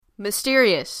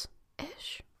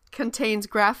Mysterious-ish. Contains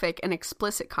graphic and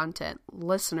explicit content.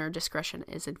 Listener discretion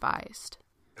is advised.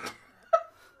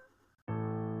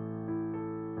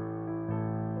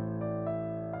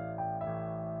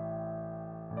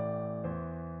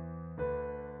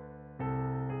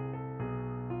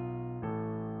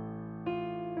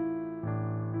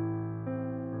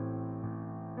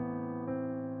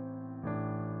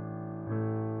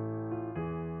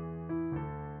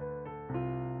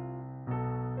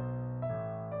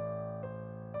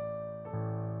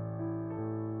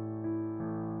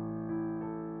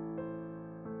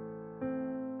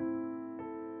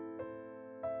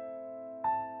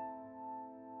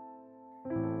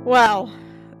 Well,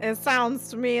 it sounds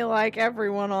to me like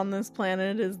everyone on this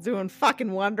planet is doing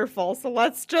fucking wonderful, so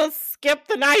let's just skip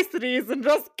the niceties and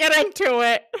just get into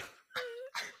it.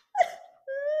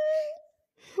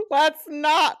 Let's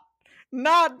not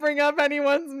bring up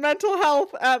anyone's mental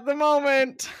health at the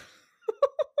moment.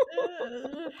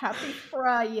 Happy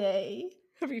Friday.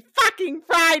 Happy fucking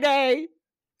Friday.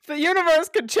 If the universe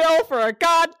could chill for a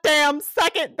goddamn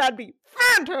second, that'd be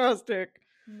fantastic.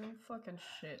 No fucking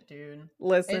shit, dude.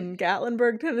 Listen,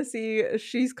 Gatlinburg, Tennessee,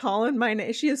 she's calling my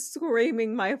name. She is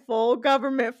screaming my full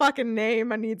government fucking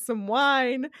name. I need some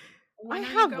wine. I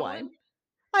have wine.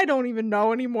 I don't even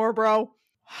know anymore, bro.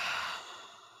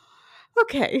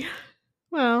 Okay.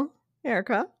 Well,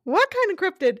 Erica, what kind of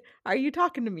cryptid are you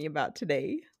talking to me about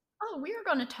today? Oh, we are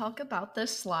going to talk about the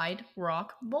slide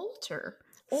rock bolter.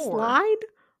 Slide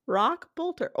rock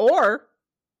bolter. Or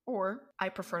I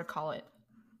prefer to call it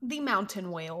the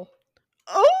mountain whale.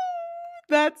 Oh,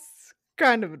 that's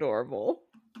kind of adorable.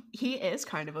 He is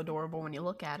kind of adorable when you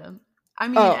look at him. I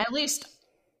mean, at least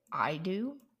I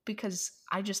do, because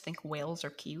I just think whales are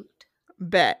cute.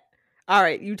 Bet. All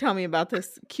right, you tell me about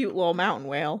this cute little mountain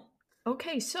whale.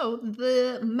 Okay, so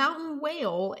the mountain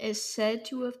whale is said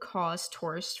to have caused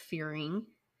tourists fearing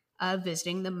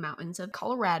visiting the mountains of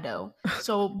Colorado.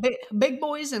 So big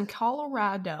boys in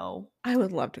Colorado. I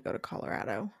would love to go to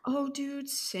Colorado. Oh, dude,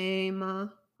 same.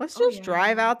 Let's just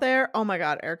drive out there. Oh my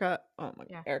God, Erica. Oh my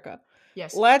God, Erica.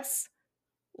 Yes. Let's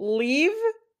leave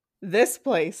this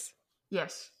place.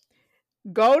 Yes.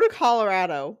 Go to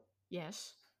Colorado.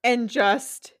 Yes. And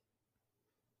just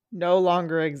no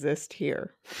longer exist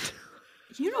here.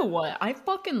 You know what? I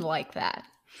fucking like that.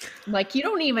 Like, you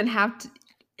don't even have to.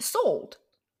 Sold.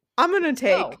 I'm gonna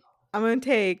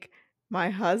take my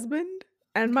husband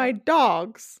and my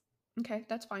dogs. Okay,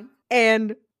 that's fine.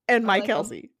 And my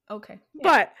Kelsey. Okay. Yeah.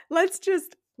 But let's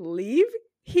just leave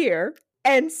here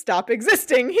and stop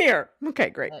existing here.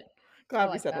 Okay, great.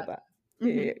 Glad we settled that.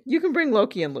 Mm-hmm. Yeah. You can bring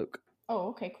Loki and Luke. Oh,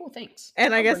 okay, cool, thanks.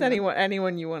 And I guess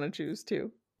anyone you want to choose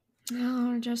too.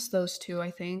 Oh, just those two, I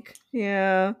think.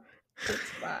 Yeah. It's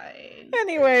fine.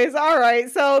 Anyways, all right.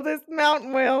 So this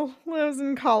mountain whale lives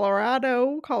in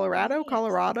Colorado. Colorado?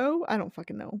 I don't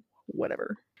fucking know.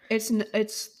 Whatever.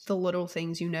 It's the little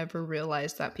things you never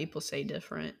realize that people say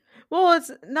different. Well, it's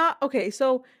not. Okay,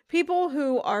 so people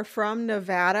who are from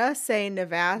Nevada say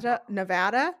Nevada,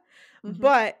 mm-hmm.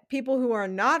 But people who are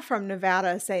not from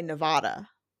Nevada say Nevada.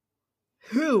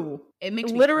 Who? It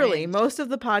makes me literally cringe. Most of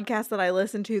the podcasts that I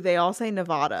listen to, they all say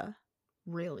Nevada.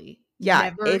 Really?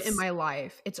 Yeah. Never in my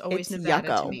life. It's always Nevada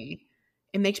yucko. To me.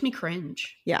 It makes me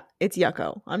cringe. Yeah, it's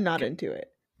yucko. I'm not into it.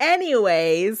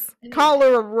 Anyways,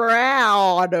 Colorado.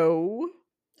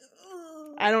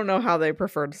 I don't know how they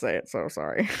prefer to say it, so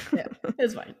sorry. Yeah,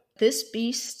 it's fine. This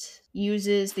beast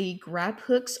uses the grab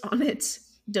hooks on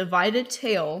its divided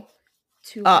tail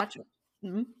to latch.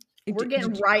 We're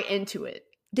getting right into it.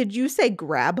 Did you say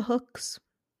grab hooks?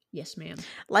 Yes, ma'am.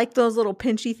 Like those little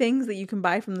pinchy things that you can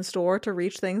buy from the store to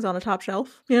reach things on a top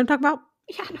shelf? You know what I'm talking about?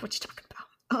 Yeah, I know what you're talking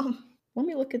about. Let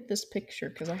me look at this picture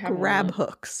because I have grab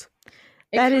hooks.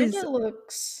 It kind of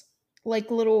looks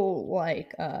like little,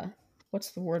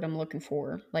 what's the word I'm looking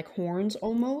for? Like horns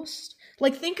almost.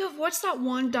 Like think of what's that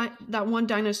one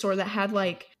dinosaur that had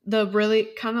like the really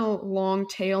kind of long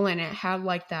tail and it had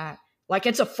like that, like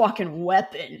it's a fucking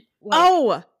weapon.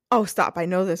 Like, oh, stop! I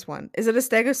know this one. Is it a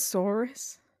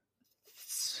Stegosaurus?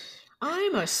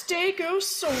 I'm a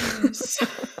Stegosaurus.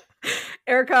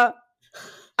 Erica,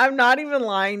 I'm not even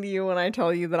lying to you when I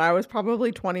tell you that I was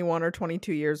probably 21 or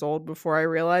 22 years old before I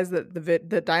realized that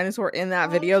the dinosaur in that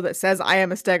video that says I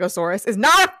am a Stegosaurus is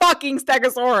not a fucking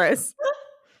Stegosaurus.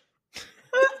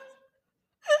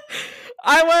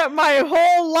 I went my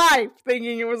whole life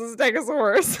thinking it was a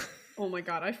Stegosaurus. Oh my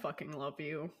God, I fucking love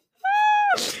you.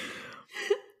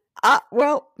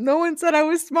 Well, no one said I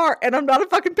was smart, and I'm not a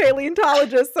fucking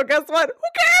paleontologist, so guess what? Who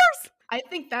cares? I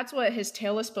think that's what his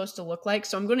tail is supposed to look like,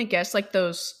 so I'm going to guess like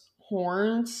those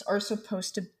horns are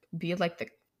supposed to be like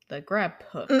the grab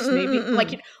hooks. Maybe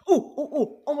like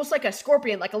almost like a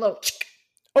scorpion, like a little.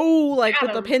 Oh, like Got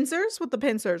with the him. pincers? With the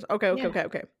pincers. Okay. Yeah.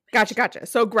 Gotcha.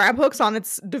 So grab hooks on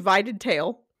its divided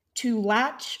tail. To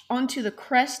latch onto the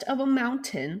crest of a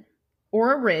mountain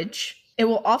or a ridge, it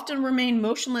will often remain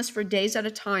motionless for days at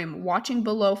a time, watching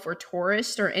below for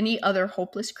tourists or any other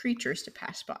hopeless creatures to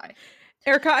pass by.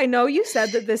 Erica, I know you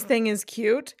said that this thing is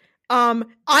cute. I'm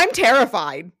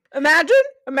terrified. Imagine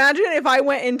if I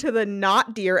went into the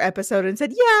not deer episode and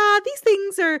said, yeah, these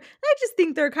things I just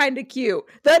think they're kind of cute.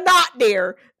 The not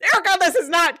deer. Erica, this is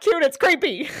not cute. It's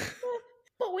creepy.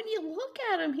 But when you look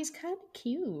at him, he's kind of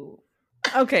cute.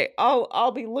 Okay,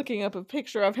 I'll be looking up a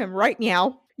picture of him right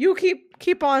now. You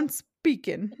keep on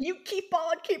speaking. You keep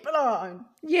on keeping on.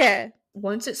 Yeah.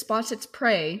 Once it spots its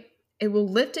prey, it will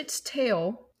lift its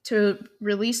tail to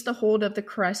release the hold of the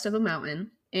crest of a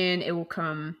mountain, and it will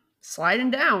come sliding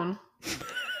down.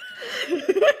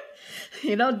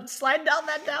 Slide down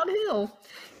that downhill.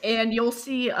 And you'll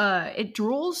see it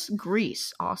drools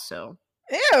grease also.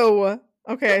 Ew.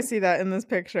 Okay, I see that in this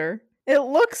picture. It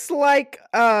looks like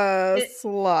a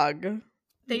slug.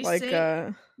 They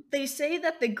say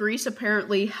that the grease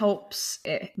apparently helps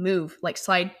it move, like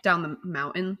slide down the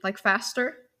mountain like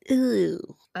faster. Ew.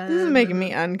 This is making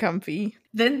me uncomfy.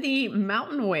 Then the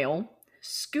mountain whale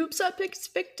scoops up its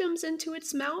victims into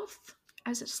its mouth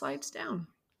as it slides down.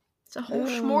 It's a whole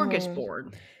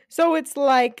smorgasbord. So it's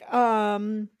like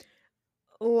God,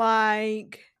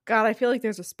 I feel like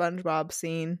there's a SpongeBob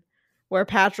scene where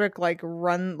Patrick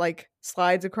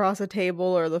slides across a table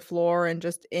or the floor and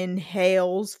just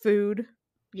inhales food.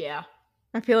 Yeah.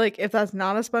 I feel like if that's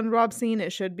not a SpongeBob scene,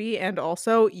 it should be. And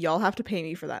also, y'all have to pay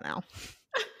me for that now.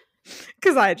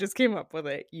 Because I just came up with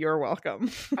it. You're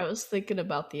welcome. I was thinking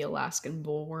about the Alaskan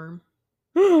bullworm.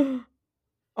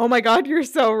 Oh my God, you're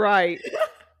so right.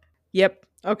 Yep.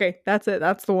 Okay, that's it.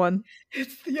 That's the one.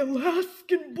 It's the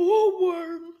Alaskan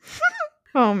bullworm.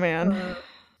 Oh man.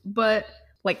 But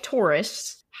like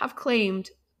tourists have claimed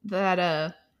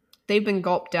that they've been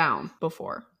gulped down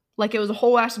before. Like it was a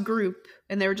whole ass group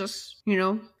and they were just,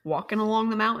 walking along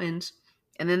the mountains.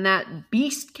 And then that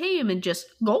beast came and just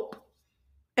gulp.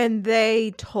 And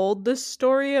they told the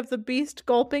story of the beast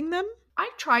gulping them? I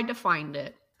tried to find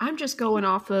it. I'm just going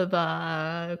off of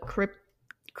cryptid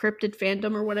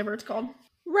fandom or whatever it's called.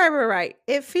 Right.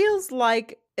 It feels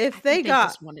like if they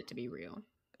just want it to be real.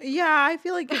 Yeah, I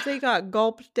feel like if they got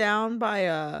gulped down by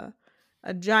a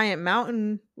giant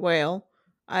mountain whale,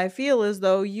 I feel as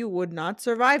though you would not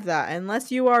survive that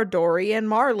unless you are Dory and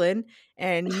Marlin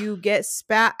and you get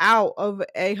spat out of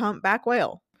a humpback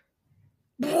whale.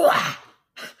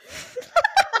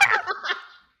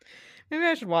 Maybe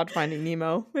I should watch Finding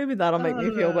Nemo. Maybe that'll make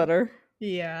me feel better.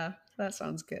 Yeah, that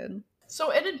sounds good.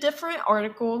 So in a different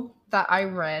article that I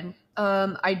read,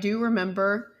 I do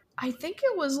remember, I think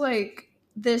it was like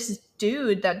this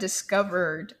dude that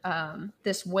discovered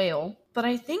this whale. But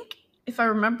I think, if I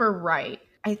remember right,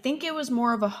 I think it was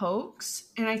more of a hoax.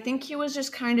 And I think he was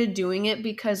just kind of doing it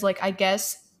because, like, I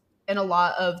guess in a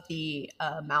lot of the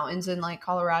mountains in, like,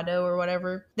 Colorado or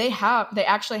whatever, they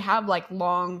actually have, like,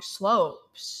 long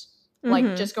slopes.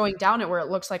 Like, just going down it where it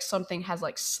looks like something has,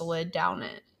 like, slid down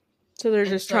it. So they're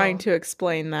just trying to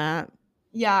explain that.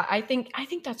 Yeah, I think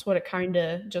that's what it kind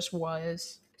of just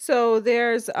was. So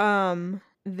there's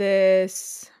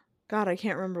this, God, I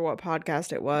can't remember what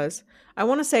podcast it was. I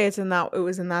want to say it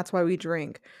was in That's Why We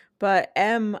Drink. But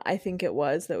I think it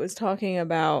was, that was talking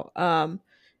about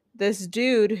this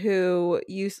dude who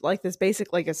used like this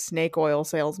basic, like a snake oil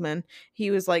salesman.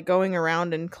 He was like going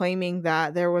around and claiming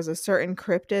that there was a certain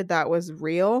cryptid that was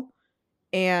real.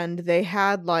 And they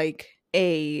had like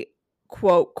a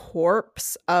quote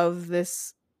corpse of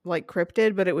this like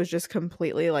cryptid, but it was just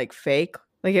completely like fake.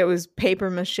 Like it was paper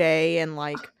mache and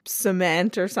like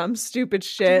cement or some stupid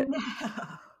shit.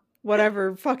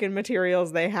 Whatever fucking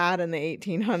materials they had in the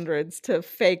 1800s to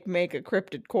fake make a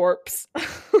cryptid corpse.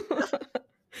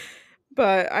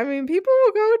 But I mean, people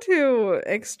will go to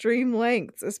extreme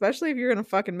lengths, especially if you're gonna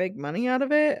fucking make money out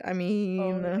of it. I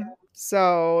mean,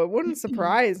 so it wouldn't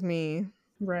surprise me.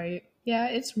 Right. Yeah,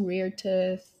 it's weird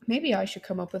to... Maybe I should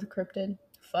come up with a cryptid.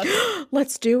 Fuck.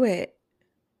 Let's do it.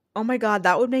 Oh my God,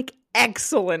 that would make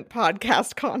excellent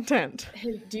podcast content.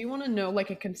 Hey, do you want to know like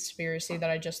a conspiracy that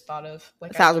I just thought of?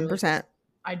 Like 1,000%.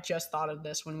 I just thought of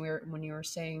this when we were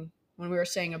saying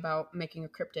about making a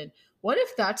cryptid. What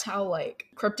if that's how like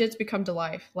cryptids become to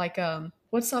life? Like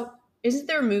what's up? Isn't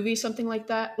there a movie something like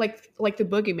that? Like the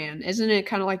Boogeyman. Isn't it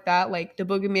kind of like that? Like the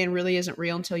Boogeyman really isn't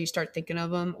real until you start thinking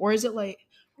of him, or is it like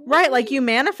right? Like you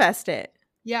manifest it.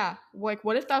 Yeah. Like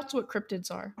what if that's what cryptids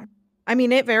are? I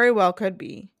mean, it very well could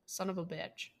be. Son of a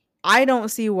bitch. I don't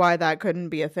see why that couldn't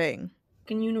be a thing.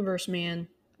 Fucking universe, man.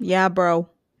 Yeah, bro.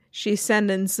 She's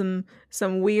sending some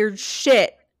weird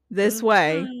shit this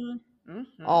way.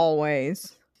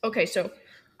 Always. Okay, so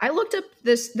I looked up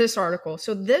this article.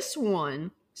 So this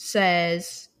one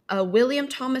says William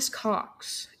Thomas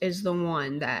Cox is the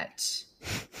one that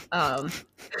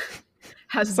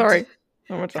has Sorry,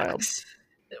 I'm a child. Cox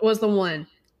was the one.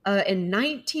 In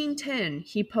 1910,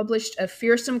 he published a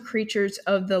fearsome creatures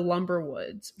of the lumber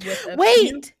woods.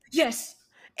 With yes,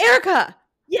 Erica.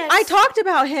 Yes, I talked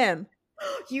about him.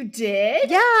 You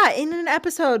did? Yeah, in an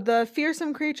episode, the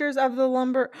fearsome creatures of the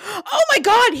lumber. Oh my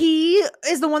god, he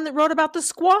is the one that wrote about the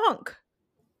squonk.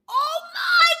 Oh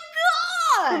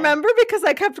my god! Remember? Because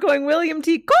I kept going William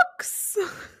T. Cooks.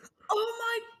 Oh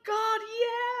my god,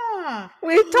 yeah.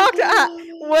 We talked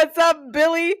what's up,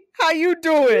 Billy? How you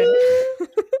doing?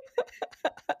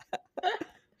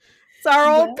 It's our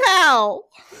old pal.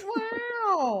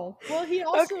 Wow. Well, he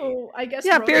also, I guess,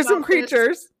 wrote fearsome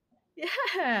creatures.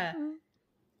 Yeah.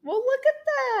 Well, look at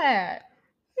that.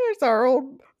 Here's our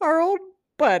old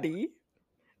buddy.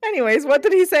 Anyways, what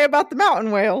did he say about the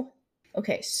mountain whale?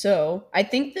 Okay, so I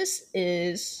think this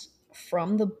is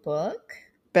from the book.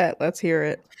 Bet, let's hear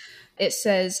it. It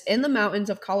says, in the mountains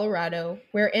of Colorado,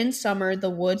 where in summer the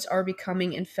woods are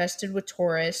becoming infested with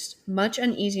tourists, much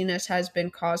uneasiness has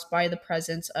been caused by the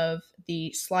presence of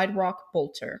the slide rock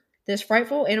bolter. This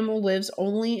frightful animal lives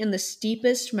only in the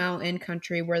steepest mountain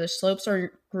country where the slopes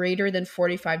are greater than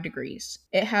 45 degrees.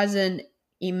 It has an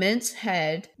immense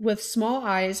head with small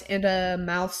eyes and a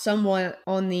mouth somewhat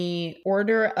on the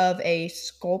order of a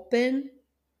sculpin.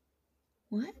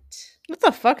 What? What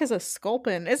the fuck is a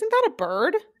sculpin? Isn't that a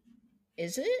bird?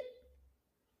 Is it?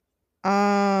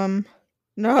 No,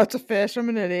 it's a fish. I'm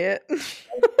an idiot.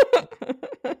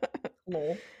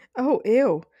 Lol. Oh,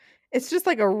 ew. It's just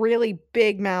like a really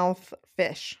big mouth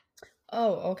fish.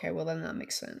 Oh, okay. Well, then that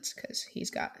makes sense because he's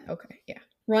got... Okay, yeah.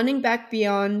 Running back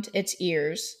beyond its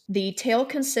ears, the tail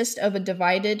consists of a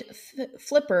divided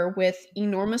flipper with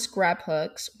enormous grab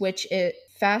hooks, which it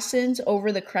fastens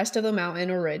over the crest of the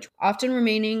mountain or ridge, often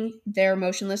remaining there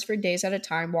motionless for days at a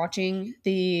time, watching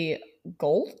the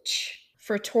gulch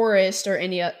for tourists or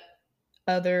any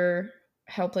other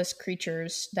helpless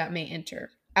creatures that may enter.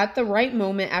 At the right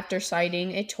moment after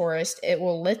sighting a tourist, it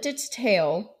will lift its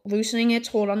tail, loosening its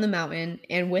hold on the mountain,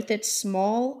 and with its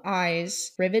small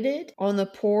eyes riveted on the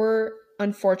poor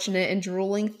unfortunate and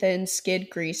drooling thin skid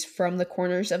grease from the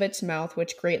corners of its mouth,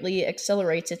 which greatly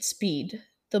accelerates its speed.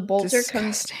 The bolter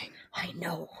comes... I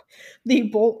know. The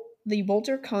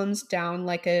bolter comes down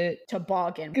like a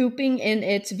toboggan, scooping in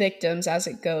its victims as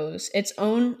it goes, its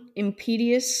own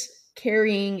impetus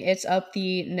carrying it up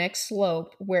the next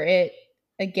slope, where it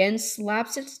again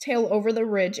slaps its tail over the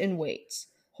ridge and waits.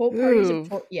 Whole parties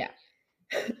of yeah.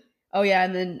 Oh yeah,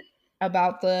 and then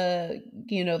about the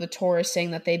the tourists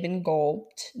saying that they've been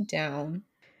gulped down.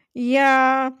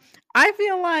 Yeah, I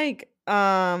feel like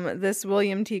this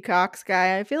William T. Cox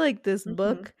guy, I feel like this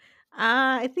book,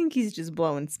 I think he's just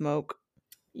blowing smoke.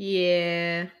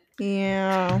 Yeah.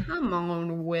 Yeah. Come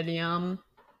on, William.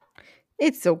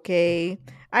 It's okay.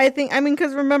 I mean,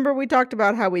 because remember we talked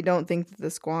about how we don't think that the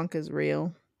squonk is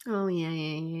real. Oh,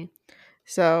 yeah.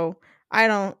 So, I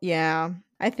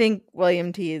think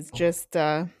William T. is just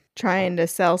trying to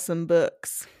sell some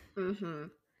books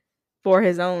for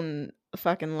his own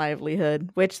fucking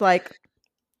livelihood, which, like,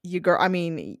 you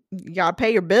gotta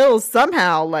pay your bills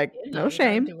somehow. Like, no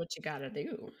shame. Do what you gotta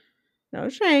do. No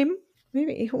shame.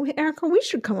 Maybe, Erica, we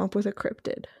should come up with a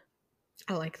cryptid.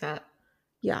 I like that.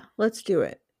 Yeah, let's do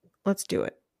it.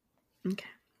 Okay,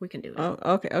 we can do it. Oh,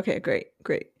 okay,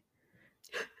 great.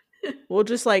 We'll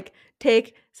just like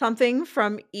take something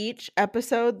from each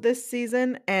episode this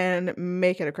season and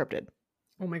make it a cryptid.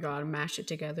 Oh my god, mash it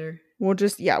together. We'll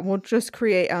just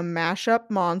create a mashup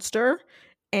monster,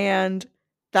 and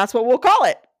that's what we'll call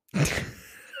it.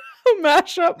 A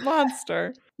mashup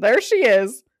monster. There she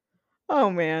is.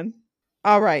 Oh man.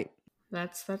 All right.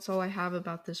 That's all I have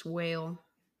about this whale.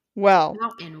 Well,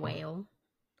 mountain whale.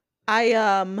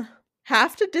 I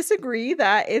have to disagree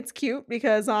that it's cute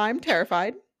because I'm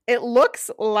terrified. It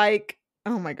looks like,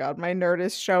 oh my god, my nerd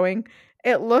is showing.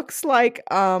 It looks like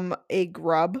a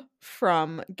grub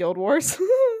from Guild Wars.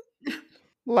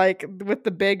 Like with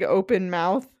the big open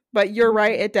mouth. But you're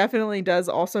right, it definitely does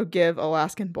also give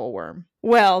Alaskan bullworm.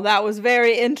 Well, that was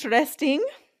very interesting.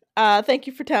 Thank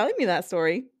you for telling me that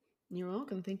story. You're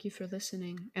welcome. Thank you for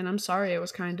listening. And I'm sorry it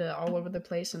was kind of all over the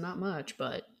place and not much,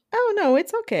 but... Oh, no,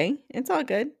 it's okay. It's all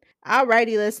good.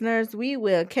 Alrighty, listeners. We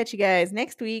will catch you guys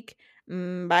next week.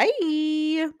 Bye.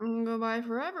 Goodbye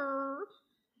forever.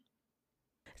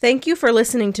 Thank you for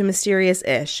listening to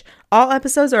Mysterious-ish. All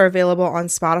episodes are available on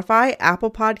Spotify,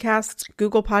 Apple Podcasts,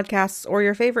 Google Podcasts, or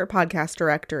your favorite podcast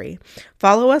directory.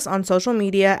 Follow us on social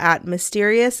media at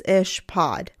Mysterious-ish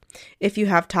Pod. If you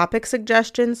have topic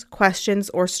suggestions,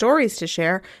 questions, or stories to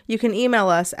share, you can email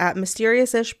us at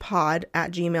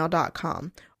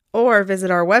mysteriousishpod@gmail.com or visit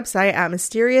our website at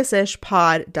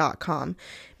mysteriousishpod.com.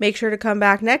 Make sure to come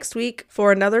back next week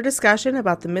for another discussion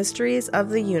about the mysteries of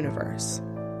the universe.